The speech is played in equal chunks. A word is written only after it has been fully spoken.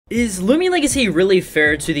Is Loomian Legacy really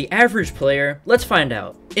fair to the average player? Let's find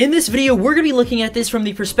out. In this video, we're going to be looking at this from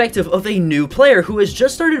the perspective of a new player who has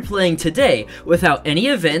just started playing today without any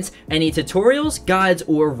events, any tutorials, guides,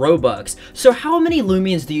 or Robux. So how many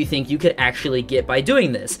Loomians do you think you could actually get by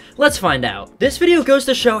doing this? Let's find out. This video goes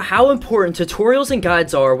to show how important tutorials and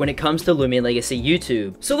guides are when it comes to Loomian Legacy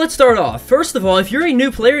YouTube. So let's start off. First of all, if you're a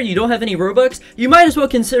new player and you don't have any Robux, you might as well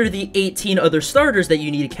consider the 18 other starters that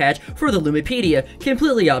you need to catch for the Lumipedia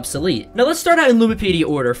completely obsolete. Now let's start out in Lumipedia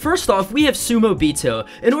order. First off, we have Sumo Bito.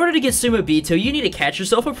 In order to get Sumo Bito, you need to catch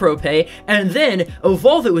yourself a Propay and then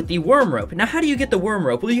evolve it with the Worm Rope. Now how do you get the Worm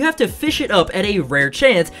Rope? Well, you have to fish it up at a rare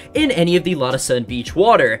chance in any of the Lotta Sun Beach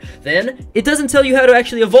water. Then, it doesn't tell you how to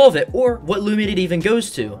actually evolve it or what Lumian it even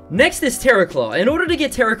goes to. Next is Terraclaw. In order to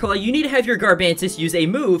get Terraclaw, you need to have your Garbantus use a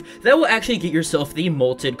move that will actually get yourself the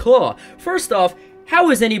Molted Claw. First off,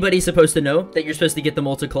 how is anybody supposed to know that you're supposed to get the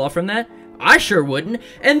Molted Claw from that? I sure wouldn't.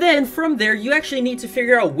 And then from there, you actually need to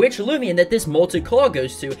figure out which Loomian that this Molted Claw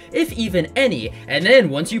goes to, if even any. And then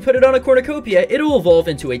once you put it on a Cornucopia, it'll evolve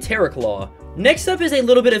into a Terraclaw. Next up is a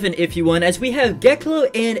little bit of an iffy one, as we have Geklo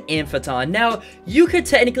and Amphaton. Now, you could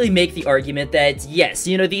technically make the argument that, yes,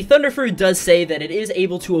 you know, the Thunderfruit does say that it is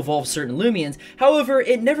able to evolve certain Loomians, however,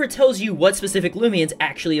 it never tells you what specific Loomians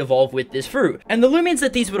actually evolve with this fruit. And the Loomians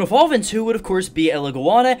that these would evolve into would, of course, be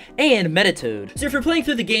Eliguana and Metatoad. So if you're playing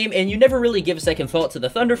through the game and you never really give a second thought to the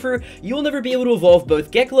Thunderfruit, you'll never be able to evolve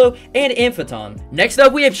both Geklo and Amphaton. Next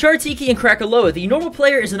up, we have Chartiki and Krakaloa. The normal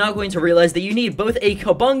player is not going to realize that you need both a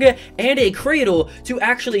Kabunga and a Cradle to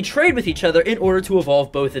actually trade with each other in order to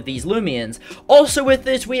evolve both of these Loomians. Also with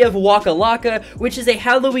this, we have Waka Laka, which is a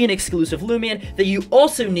Halloween exclusive Loomian that you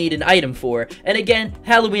also need an item for. And again,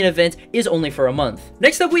 Halloween event is only for a month.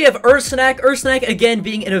 Next up, we have Ursnack. Ursnack, again,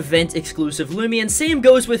 being an event exclusive Loomian. Same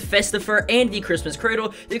goes with Festifer and the Christmas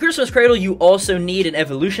Cradle. The Christmas Cradle, you also need an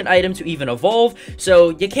evolution item to even evolve, so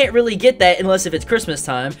you can't really get that unless if it's Christmas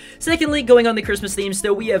time. Secondly, going on the Christmas theme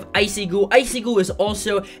still, we have Icy Ghoul. Icy Ghoul is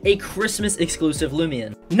also a Christmas exclusive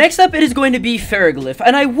Loomian. Next up, it is going to be Ferroglyph,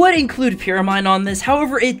 and I would include Pyramind on this.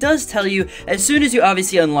 However, it does tell you, as soon as you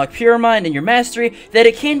obviously unlock Pyramind in your mastery, that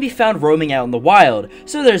it can be found roaming out in the wild.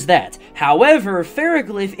 So there's that. However,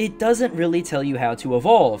 Ferroglyph, it doesn't really tell you how to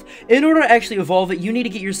evolve. In order to actually evolve it, you need to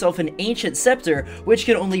get yourself an Ancient Scepter, which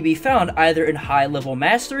can only be found either in high-level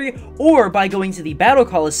mastery or by going to the Battle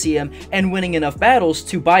Coliseum and winning enough battles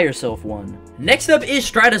to buy yourself one. Next up is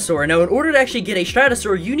Stratosaur. Now, in order to actually get a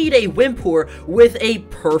Stratosaur, you need a Wimpor with a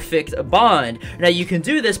perfect bond. Now, you can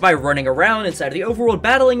do this by running around inside of the overworld,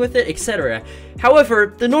 battling with it, etc.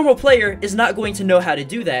 However, the normal player is not going to know how to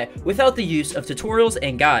do that without the use of tutorials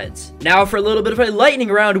and guides. Now, for a little bit of a lightning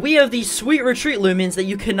round, we have these sweet retreat Loomians that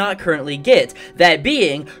you cannot currently get. That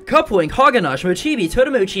being Cupwing, Haganash, Mochibi,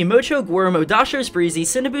 Totemochi, Mocho, Guermo, Dasho, Spreezy,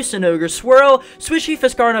 Cinnaboo, Sinogar, Swirl, Swishy,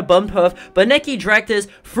 Fiscarna, Bumpuff, Baneki, Dractus,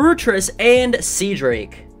 Frutris, and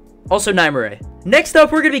Seadrake. Also Nymare. Next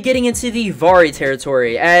up, we're going to be getting into the Vari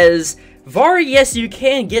territory, as Vari, yes, you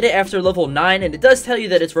can get it after level 9, and it does tell you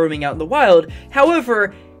that it's roaming out in the wild.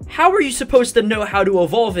 However, how are you supposed to know how to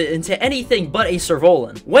evolve it into anything but a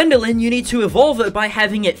Servolan? Wendelin, you need to evolve it by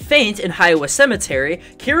having it faint in Hiowa Cemetery.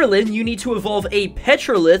 Kirillin, you need to evolve a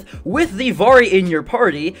Petrolith with the Vari in your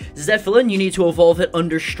party. Zeppelin, you need to evolve it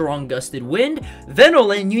under Strong Gusted Wind.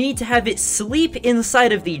 Venolin, you need to have it sleep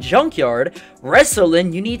inside of the Junkyard.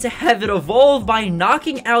 Wrestling, you need to have it evolve by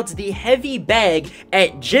knocking out the Heavy Bag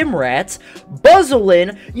at Gym Rats.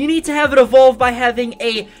 Buzzlin, you need to have it evolve by having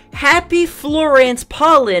a Happy Florance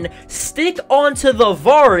Pollen stick onto the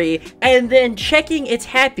Vari and then checking its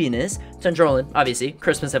happiness. Tendrolin, obviously,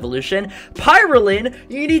 Christmas evolution. Pyrolin,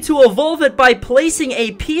 you need to evolve it by placing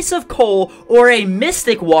a piece of coal or a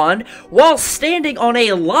mystic wand while standing on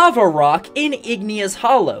a lava rock in Igneous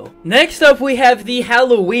Hollow. Next up, we have the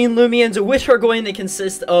Halloween Loomians, which are going to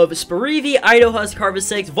consist of Spirivi, Idohusk,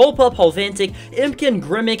 Carvisex, Volpup, Holvantic, Impkin,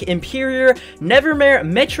 Grimmick, Imperior, Nevermare,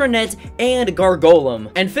 Metronet, and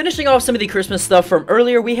Gargolem. And finishing off some of the Christmas stuff from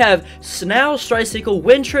earlier, we have Snarl, Stricycle,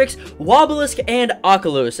 Wintrix, Wobelisk, and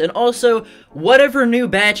Oculus, and also whatever new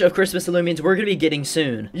batch of Christmas Illumians we're going to be getting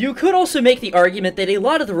soon. You could also make the argument that a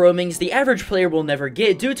lot of the roamings the average player will never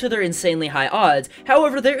get due to their insanely high odds.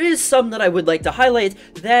 However, there is some that I would like to highlight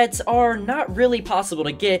that are not really possible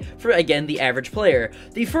to get for, again, the average player.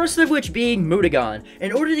 The first of which being Mutagon.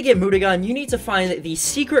 In order to get Mutagon, you need to find the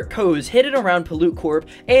secret codes hidden around Pollute Corp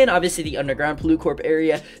and obviously the underground Pollute Corp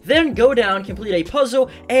area, then go down, complete a puzzle,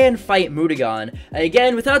 and fight Mutagon.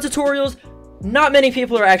 Again, without tutorials, not many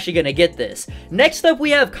people are actually going to get this. Next up,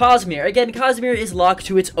 we have Cosmere. Again, Cosmere is locked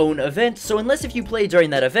to its own event, so unless if you play during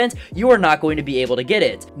that event, you are not going to be able to get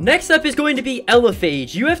it. Next up is going to be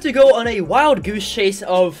Elephage. You have to go on a wild goose chase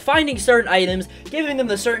of finding certain items, giving them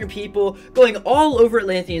to certain people, going all over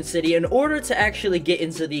Atlantean City in order to actually get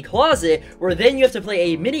into the closet, where then you have to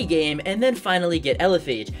play a mini game and then finally get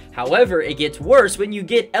Elephage. However, it gets worse when you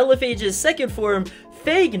get Eliphage's second form,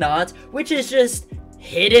 Fagnot, which is just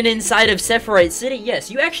hidden inside of Sephirite City. Yes,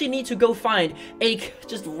 you actually need to go find a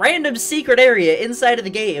just random secret area inside of the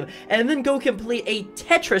game and then go complete a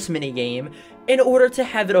Tetris minigame in order to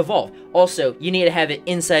have it evolve. Also, you need to have it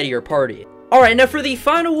inside of your party. Alright, now for the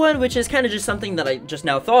final one, which is kind of just something that I just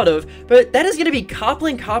now thought of, but that is going to be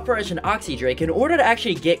Coupling, Copperage, and Oxydrake. In order to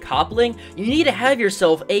actually get Coupling, you need to have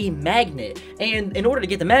yourself a magnet, and in order to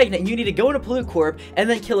get the magnet, you need to go into Pollute Corp, and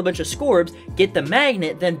then kill a bunch of Scorbs, get the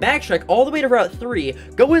magnet, then backtrack all the way to Route 3,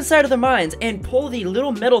 go inside of the mines, and pull the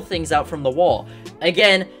little metal things out from the wall.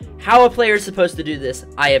 Again, how a player is supposed to do this,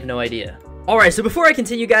 I have no idea. Alright, so before I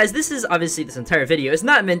continue, guys, this entire video is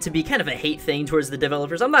not meant to be kind of a hate thing towards the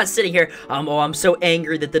developers. I'm not sitting here, oh, I'm so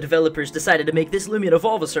angry that the developers decided to make this Loomian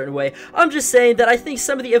evolve a certain way. I'm just saying that I think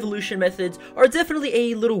some of the evolution methods are definitely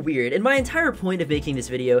a little weird, and my entire point of making this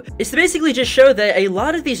video is to basically just show that a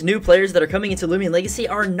lot of these new players that are coming into Loomian Legacy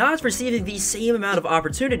are not receiving the same amount of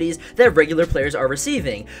opportunities that regular players are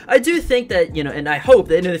receiving. I do think that, you know, and I hope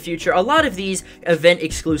that in the future, a lot of these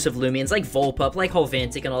event-exclusive Loomians, like Volpup, like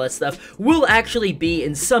Holvantic, and all that stuff, will actually be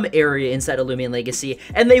in some area inside of Loomian Legacy,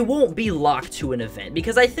 and they won't be locked to an event,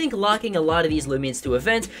 because I think locking a lot of these Loomians to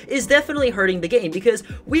events is definitely hurting the game, because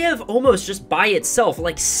we have almost just by itself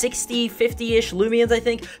like 60, 50-ish Loomians, I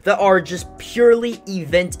think, that are just purely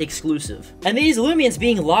event exclusive. And these Loomians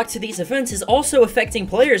being locked to these events is also affecting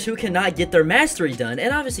players who cannot get their mastery done,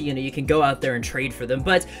 and obviously, you know, you can go out there and trade for them,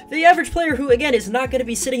 but the average player who, again, is not going to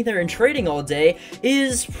be sitting there and trading all day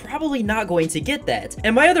is probably not going to get that.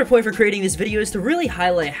 And my other point for creating this video is to really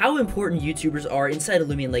highlight how important YouTubers are inside of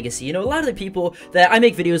Loomian Legacy. You know, a lot of the people that I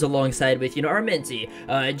make videos alongside with, you know, are Minty,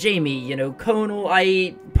 Jamie, you know, Conal,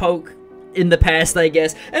 Poke, in the past, I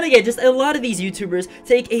guess. And again, just a lot of these YouTubers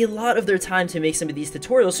take a lot of their time to make some of these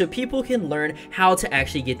tutorials so people can learn how to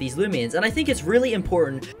actually get these Loomians. And I think it's really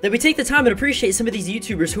important that we take the time and appreciate some of these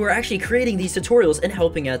YouTubers who are actually creating these tutorials and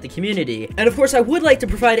helping out the community. And of course, I would like to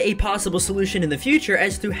provide a possible solution in the future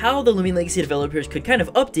as to how the Loomian Legacy developers could kind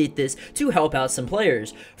of update this to help out some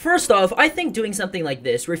players. First off, I think doing something like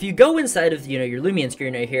this, where if you go inside of, you know, your Loomian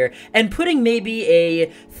screen right here, and putting maybe a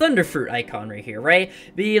Thunderfruit icon right here, right?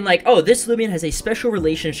 Being like, oh, this Loomian has a special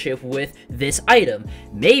relationship with this item.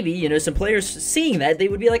 Maybe, you know, some players seeing that, they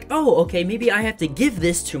would be like, oh, okay, maybe I have to give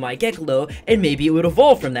this to my Geklo, and maybe it would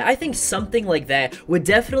evolve from that. I think something like that would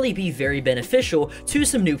definitely be very beneficial to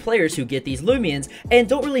some new players who get these Loomians and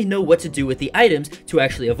don't really know what to do with the items to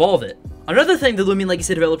actually evolve it. Another thing the Loomian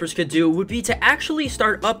Legacy developers could do would be to actually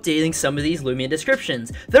start updating some of these Loomian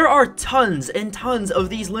descriptions. There are tons and tons of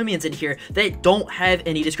these Loomians in here that don't have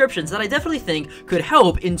any descriptions that I definitely think could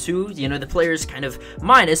help into, you know, the player's kind of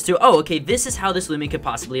mind as to, oh, okay, this is how this Loomian could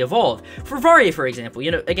possibly evolve. For Vari, for example,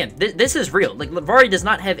 you know, again, this is real. Like, Vari does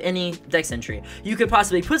not have any dex entry. You could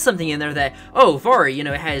possibly put something in there that, oh, Vari, you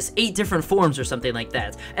know, it has 8 different forms or something like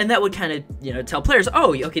that. And that would kind of, you know, tell players,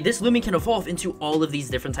 oh, okay, this Loomian can evolve into all of these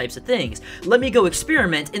different types of things. Let me go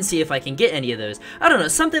experiment and see if I can get any of those. I don't know,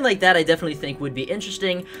 something like that I definitely think would be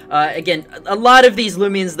interesting. Again, a lot of these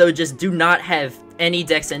Loomians, though, just do not have any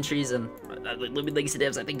dex entries, and Loomian Legacy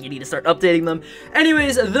devs, I think you need to start updating them.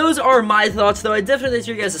 Anyways, those are my thoughts, though. I definitely like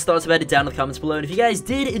to hear your guys' thoughts about it down in the comments below. And if you guys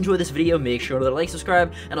did enjoy this video, make sure to like,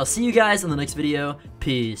 subscribe, and I'll see you guys in the next video.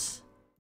 Peace.